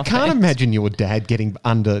wheels off. I can't imagine your dad getting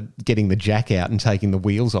the jack out and taking the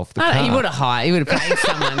wheels off the car. He would have He would have paid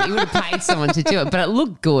someone. He would have paid someone to do it, but it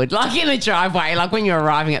looked good. Like in the driveway, like when you're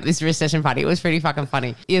arriving at this recession party, it was pretty fucking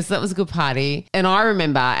funny. Yes, that was a good party. And I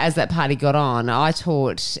remember as that party got on, I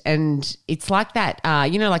taught, and it's like that.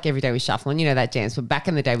 Like Every Day We Shuffle, and that dance. But back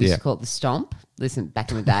in the day, we used to call it the stomp. Listen, back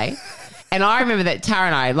in the day. And I remember that Tara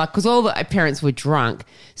and I, because all the parents were drunk,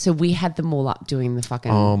 so we had them all up doing the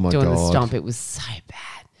fucking, the stomp. It was so bad.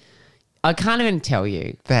 I can't even tell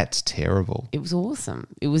you. That's terrible. It was awesome.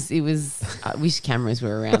 It was, I wish cameras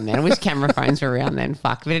were around then. I wish camera phones were around then.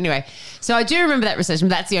 Fuck. But anyway, so I do remember that recession.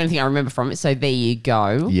 That's the only thing I remember from it. So there you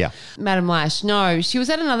go. Yeah. Madam Lash, no, she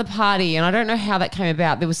was at another party and I don't know how that came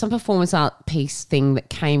about. There was some performance art piece thing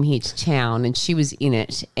that came here to town and she was in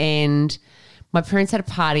it. And my parents had a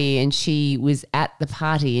party and she was at the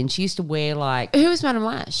party and she used to wear who was Madam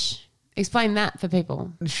Lash? Explain that for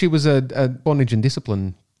people. She was a bondage and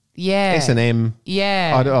discipline. Yeah. S&M.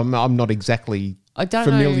 Yeah. I'm not exactly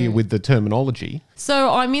familiar with the terminology.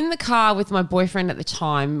 So I'm in the car with my boyfriend at the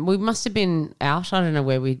time. We must have been out. I don't know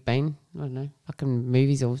where we'd been. I don't know, fucking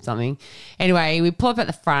movies or something. Anyway, we pull up at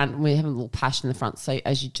the front and we have a little passion in the front. So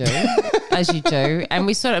as you do, And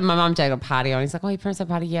we my mum and dad got a party on. He's like, oh, your parents have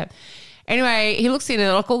a party? Yep. Anyway, he looks in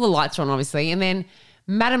and all the lights are on, obviously. And then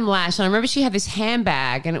Madam Lash, and I remember she had this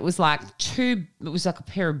handbag and it was like a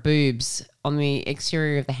pair of boobs on the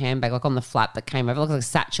exterior of the handbag, like on the flap that came over. It looked like a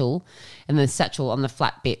satchel. And the satchel on the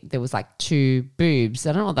flat bit, there was like 2 boobs.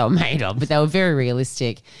 I don't know what they were made of, but they were very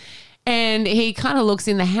realistic. And he kind of looks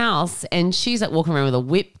in the house and she's like walking around with a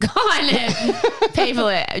whip kind of people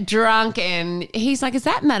are drunk. And he's like, is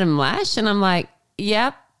that Madam Lash? And I'm like,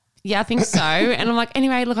 yep. Yeah, I think so. And I'm like,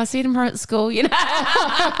 anyway, look, I see him at school, Slip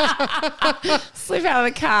out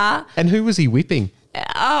of the car. And who was he whipping?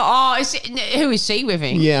 Who was she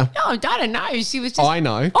whipping? Yeah. No, I don't know. She was just... I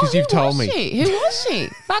know, because you've told me. Who was she?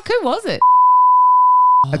 Fuck, who was it?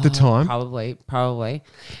 At the time? Probably.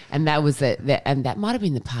 And that was it. And that might have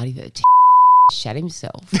been the party that shat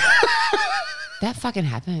himself. That fucking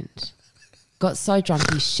happened. Got so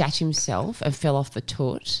drunk he shat himself and fell off the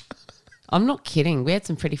toot. I'm not kidding. We had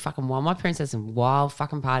some pretty fucking wild. My parents had some wild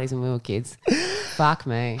fucking parties when we were kids. Fuck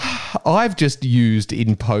me. I've just used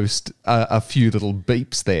in post a few little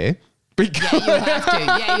beeps there.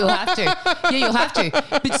 Yeah, you'll have to.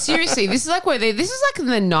 But seriously, this is like in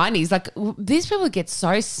the 90s. Like these people get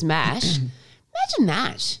so smashed. Imagine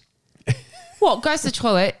that. What, goes to the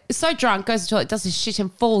toilet, is so drunk, goes to the toilet, does his shit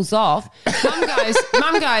and falls off. Mum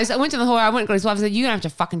goes, I went to the hallway, I went and got his wife and said, you're going to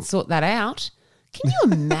have to fucking sort that out. Can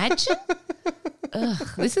you imagine? Ugh,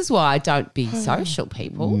 this is why I don't be social,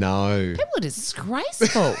 people. No. People are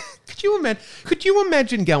disgraceful. Could you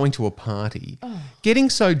imagine going to a party, getting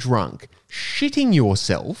so drunk, shitting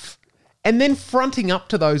yourself, and then fronting up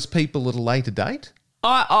to those people at a later date?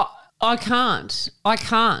 I can't.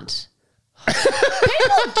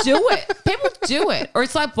 People do it. Or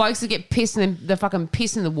it's like blokes that get pissed and then the fucking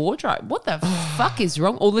piss in the wardrobe. What the fuck is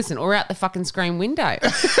wrong? Or out the fucking screen window.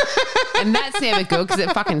 And that's never good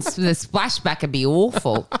because the splashback would be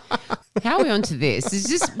awful. How are we onto this? It's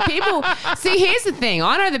just people. See, here's the thing.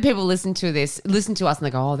 I know that people listen to us and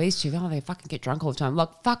they go, oh, these two, they fucking get drunk all the time. Like,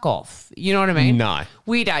 fuck off. You know what I mean? No.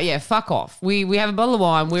 We don't. Yeah, fuck off. We have a bottle of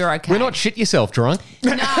wine. We're okay. We're not shit yourself drunk.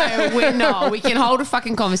 No, we're not. We can hold a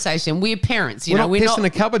fucking conversation. We're parents. We're not pissing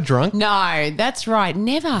a cupboard drunk. No, that's right.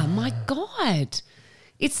 Never. My God.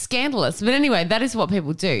 It's scandalous. But anyway, that is what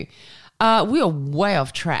people do. We are way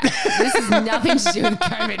off track. This has nothing to do with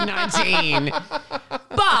COVID-19.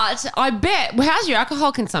 But I bet, how's your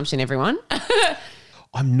alcohol consumption, everyone?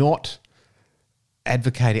 I'm not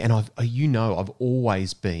advocating, and I've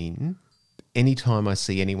always been, anytime I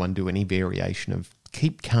see anyone do any variation of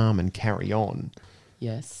keep calm and carry on,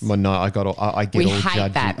 Yes. Well, no, I get We all hate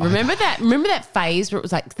judgy. that. Remember that phase where it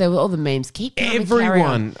was like there were all the memes. Keep calm and carry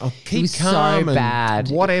Everyone, on. keep it was calm so and bad.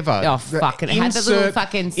 whatever. Oh fucking! It had the little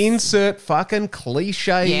fucking insert fucking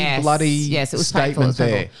cliche bloody it was statement painful, it was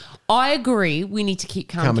there. painful. I agree. We need to keep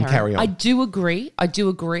calm and carry on. I do agree.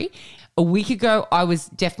 A week ago, I was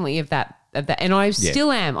definitely of that, and I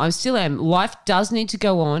still am. I still am. Life does need to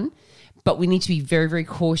go on, but we need to be very, very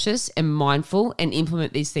cautious and mindful and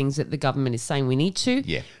implement these things that the government is saying we need to.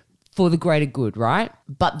 Yeah. For the greater good, right?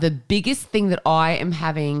 But the biggest thing that I am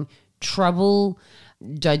having trouble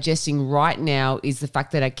digesting right now is the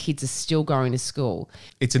fact that our kids are still going to school.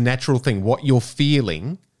 It's a natural thing. What you're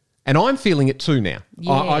feeling, and I'm feeling it too now.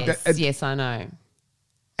 Yes, I know.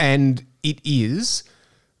 And it is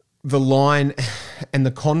the line and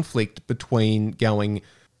the conflict between going,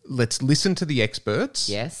 let's listen to the experts.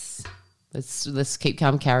 Yes. Let's keep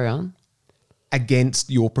calm, carry on. Against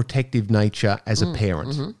your protective nature as a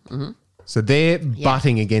parent. So they're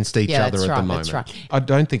butting against each other that's at right, the moment. that's right. I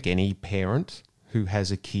don't think any parent who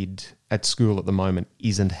has a kid at school at the moment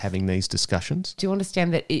isn't having these discussions. Do you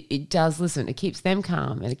understand that it does, listen, it keeps them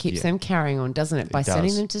calm and it keeps them carrying on, doesn't it, by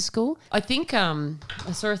sending them to school? I think I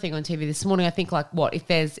saw a thing on TV this morning. I think if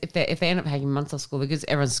they end up having months off school, because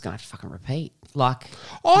everyone's just going to have to fucking repeat. Like,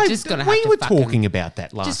 just going to have to we were talking about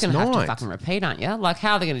that last night. Just going to have to fucking repeat, aren't you? Like,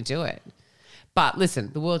 how are they going to do it? But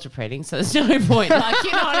listen, the world's repeating, so there's no point. Like,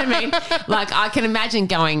 you know what I mean? Like, I can imagine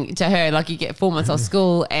going to her, like, you get 4 months off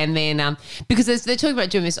school, and then because they're talking about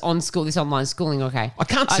doing this online schooling. Okay, I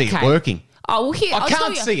can't see it working. Oh well, here I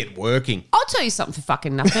can't see it working. I'll tell you something for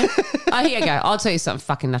fucking nothing. Here you go. I'll tell you something for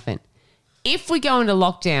fucking nothing. If we go into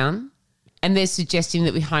lockdown and they're suggesting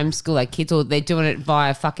that we homeschool our kids, or they're doing it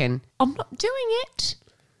via fucking, I'm not doing it.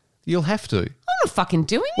 You'll have to. I'm not fucking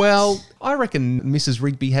doing it. Well, I reckon Mrs.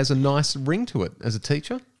 Rigby has a nice ring to it as a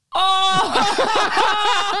teacher. Oh!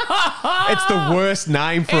 It's the worst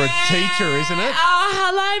name for a teacher, isn't it? Oh,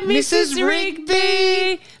 hello, Mrs. Mrs.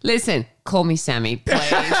 Rigby. Listen, call me Sammy, please.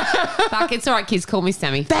 Fuck, it's all right, kids. Call me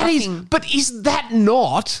Sammy. But is that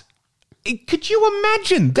not? Could you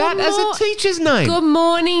imagine that as a teacher's name? Good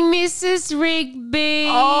morning, Mrs. Rigby.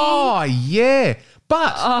 Oh, yeah.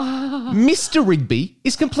 But Mr. Rigby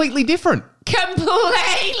is completely different.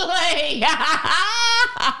 Completely.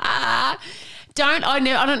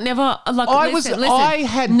 I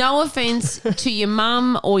had no offense to your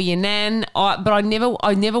mum or your nan, but I never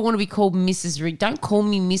want to be called Mrs. Rigby. Don't call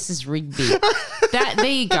me Mrs. Rigby. There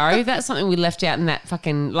you go. That's something we left out in that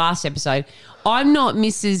fucking last episode. I'm not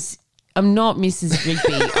Mrs.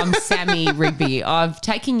 Rigby. I'm Sammy Rigby. I've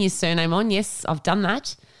taken your surname on. Yes, I've done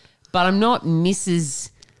that. But I'm not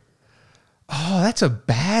Mrs. Oh, that's a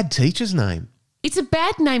bad teacher's name. It's a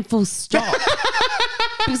bad name, full stop.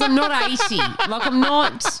 Because I'm not 80. Like,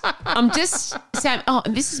 I'm just Sam. Oh,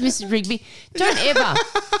 and this is Mrs. Rigby. Don't ever.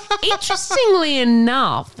 Interestingly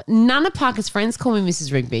enough, none of Parker's friends call me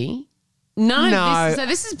Mrs. Rigby. So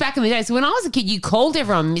this is back in the day. So when I was a kid, you called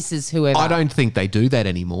everyone Mrs. whoever. I don't think they do that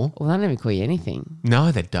anymore. Well, they don't even call you anything.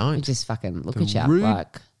 No, they don't. They just fucking look at you rude,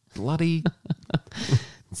 like bloody.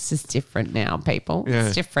 It's just different now, people. Yeah.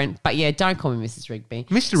 It's different. But yeah, don't call me Mrs. Rigby.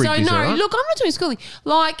 Mr. Rigby's So no, all right. look, I'm not doing schooling.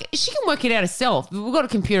 Like, she can work it out herself. We've got a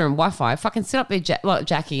computer and Wi-Fi. Fucking sit up there, like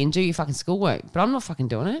Jackie, and do your fucking schoolwork. But I'm not fucking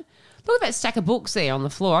doing it. Look at that stack of books there on the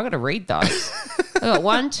floor. I got to read those. I got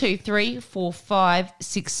 1, 2, 3, 4, 5,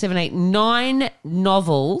 6, 7, 8, 9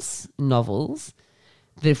 novels.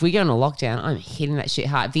 That if we go into lockdown, I'm hitting that shit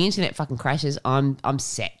hard. If the internet fucking crashes, I'm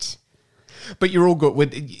set. But you're all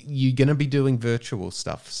good. You're going to be doing virtual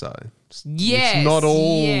stuff, so yes, it's not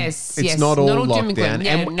all. Yes, it's not all lockdown,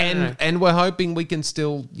 No. And we're hoping we can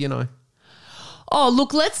still, Oh,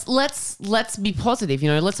 look, let's be positive.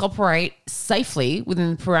 Let's operate safely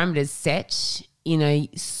within the parameters set in a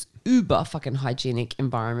uber fucking hygienic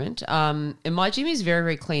environment. And my gym is very,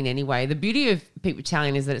 very clean anyway. The beauty of Peak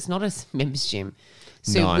Battalion is that it's not a members gym.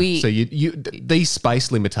 So these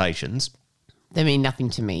space limitations. They mean nothing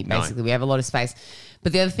to me, basically. No. We have a lot of space.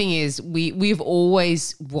 But the other thing is we've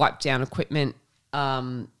always wiped down equipment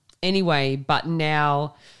anyway, but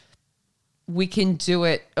now we can do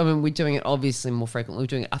it. I mean, we're doing it obviously more frequently. We're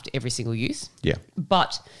doing it after every single use. Yeah.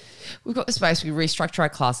 But we've got the space. We restructure our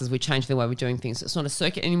classes. We change the way we're doing things. So it's not a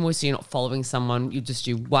circuit anymore, so you're not following someone. You just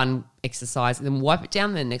do one exercise and then wipe it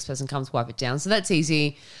down. Then the next person comes, wipe it down. So that's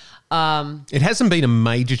easy. It hasn't been a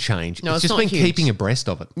major change. No, it's just been huge. keeping abreast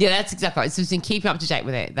of it. Yeah, that's exactly right. It's just been keeping up to date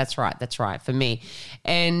with it. That's right for me.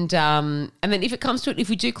 And then if it comes to it, if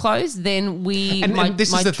we do close, then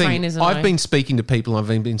this is the thing. I've been speaking to people. I've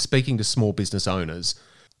been speaking to small business owners,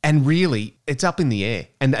 And really, it's up in the air.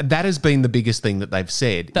 And that has been the biggest thing that they've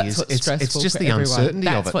said. That's what's stressful. It's just for the everyone. uncertainty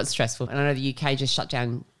of it. That's what's stressful. And I know the UK just shut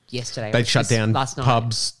down yesterday. They shut down last night.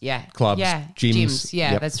 pubs, clubs, gyms.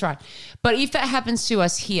 Yeah, Yep. that's right. But if that happens to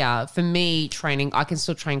us here, for me, training, I can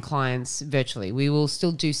still train clients virtually. We will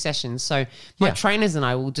still do sessions. So my trainers and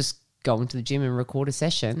I will just go into the gym and record a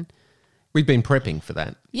session. We've been prepping for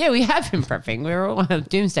that. Yeah, we have been prepping. We're all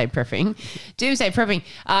doomsday prepping.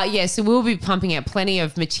 So we'll be pumping out plenty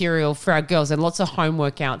of material for our girls and lots of home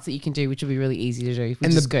workouts that you can do, which will be really easy to do,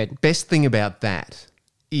 which is good. Best thing about that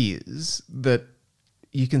is that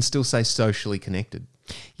you can still stay socially connected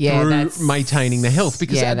through maintaining the health.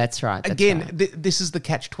 Because that's right. This is the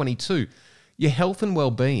catch-22. Your health and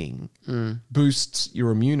well-being boosts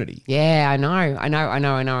your immunity. Yeah, I know.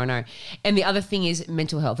 And the other thing is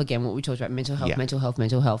mental health. Again, what we talked about, mental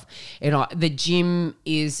health. The gym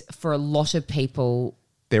is, for a lot of people,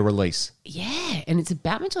 their release. Yeah, and it's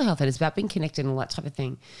about mental health and it's about being connected and all that type of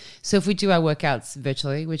thing. So if we do our workouts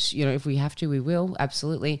virtually, which, if we have to, we will,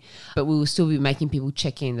 absolutely. But we will still be making people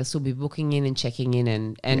check in. They'll still be booking in and checking in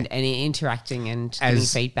and interacting and giving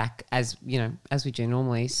feedback as we do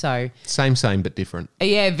normally. So same, but different.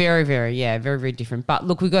 Yeah, very, very, very different. But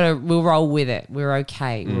look, we'll roll with it. We're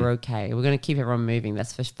okay. We're okay. We're going to keep everyone moving.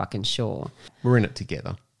 That's for fucking sure. We're in it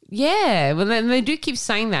together. Yeah, well, they do keep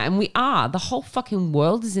saying that, and we are. The whole fucking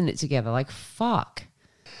world is in it together. Like, fuck.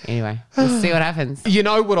 Anyway, we'll see what happens. You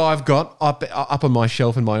know what I've got up on my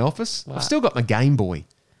shelf in my office? What? I've still got my Game Boy.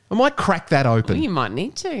 I might crack that open. Well, you might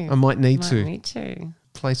need to. I might need to. Need to.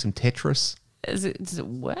 Play some Tetris. Does it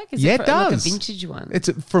work? It does. Like a vintage one? It's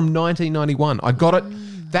from 1991. I got it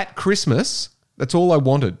that Christmas. That's all I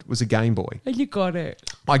wanted was a Game Boy. And you got it.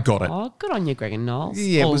 I got it. Oh, good on you, Greg and Knowles.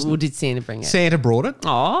 Yeah, or did Santa bring it? Santa brought it.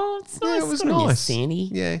 Oh, it's nice. Yeah, it was good on you, nice. Sandy.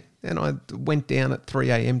 Yeah, and I went down at 3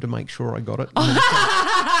 a.m. to make sure I got it.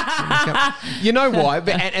 You know why?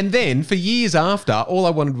 And then for years after, all I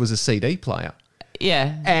wanted was a CD player.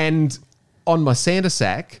 Yeah. And on my Santa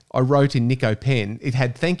sack, I wrote in Nico pen, it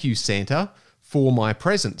had "Thank you, Santa, for my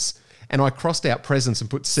presents." And I crossed out presents and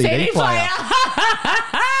put CD player.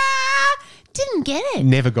 Didn't get it.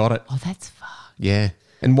 Never got it. Oh, that's fucked. Yeah.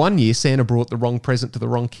 And one year, Santa brought the wrong present to the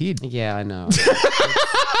wrong kid. Yeah, I know. So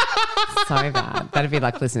bad. That'd be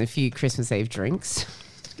like, listen, a few Christmas Eve drinks.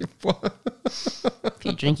 A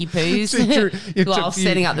few drinky poos while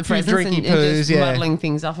setting up the presents and just muddling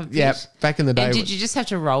things off a bit. Yeah, back in the day. And did you just have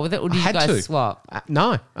to roll with it, or did you guys swap?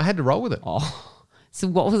 No, I had to roll with it. Oh, so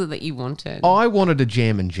what was it that you wanted? I wanted a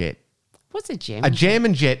Jam and Jet. What's a Jam? A Jam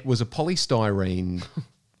and Jet was a polystyrene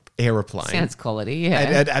aeroplane. Sounds quality,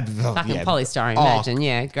 yeah. Fucking polystyrene, imagine.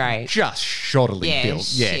 Yeah, great. Just shoddily built.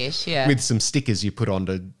 Shish, yeah. With some stickers you put on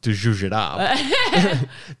to zhuzh it up.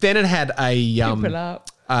 Then it had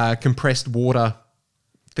a compressed water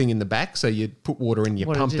thing in the back. So you'd put water in, you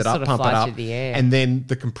pumped it up, pump it up. And then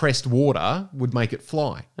the compressed water would make it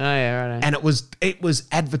fly. Oh, yeah, right. And it was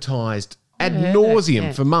advertised ad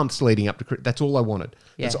nauseum for months leading up to. That's all I wanted.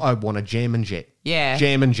 Yeah. I want a Jam and Jet. Yeah.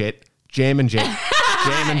 Jam and Jet. Jam and Jet.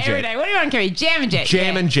 Jam and Jet. Every day. What do you want, Kerry? Jam and Jet.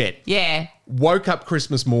 Jam and Jet. Yeah. Woke up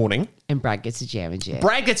Christmas morning. And Brad gets a Jam and Jet.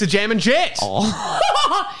 Brad gets a Jam and Jet.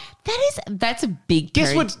 Oh. That's a big.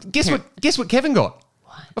 Guess what Kevin got?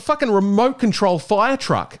 What? A fucking remote control fire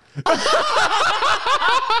truck. That's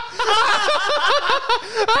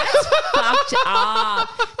fucked up.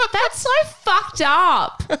 That's so fucked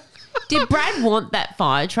up. Did Brad want that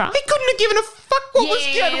fire truck? He couldn't have given a fuck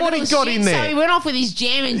what he got in there. So he went off with his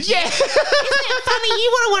Jam and Jet. Yeah. Isn't it funny?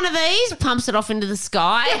 You wanted one of these? Pumps it off into the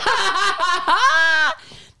sky.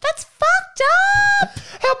 That's fucked up.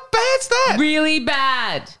 How bad's that? Really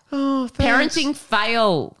bad. Oh, thanks. Parenting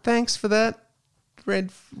fail. Thanks for that.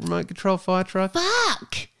 Red remote control fire truck.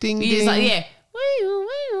 Fuck. Ding, You're ding. just like, yeah.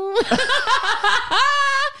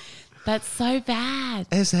 That's so bad.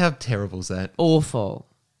 How terrible is that? Awful.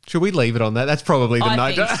 Should we leave it on that? That's probably the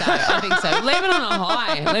note. I think so. Leave it on a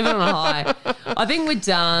high. I think we're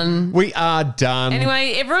done. We are done.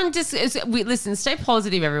 Anyway, everyone listen, stay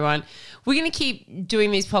positive, everyone. We're going to keep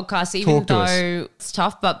doing these podcasts even though it's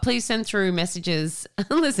tough, but please send through messages,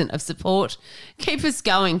 listen, of support. Keep us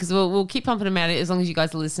going because we'll keep pumping them out as long as you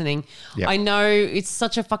guys are listening. Yep. I know it's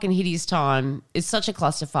such a fucking hideous time. It's such a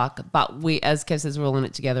clusterfuck, but we, as Kev says, we're all in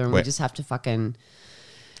it together and we just have to fucking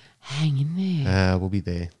hang in there. We'll be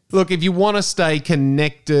there. Look, if you want to stay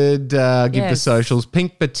connected, give the socials.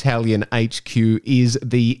 Pink Battalion HQ is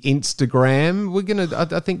the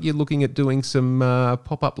Instagram. I think you're looking at doing some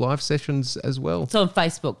pop-up live sessions as well. It's on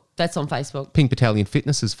Facebook. That's on Facebook. Pink Battalion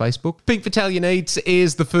Fitness is Facebook. Pink Battalion Eats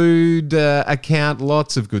is the food account.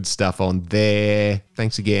 Lots of good stuff on there.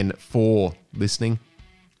 Thanks again for listening.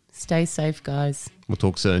 Stay safe, guys. We'll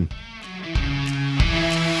talk soon.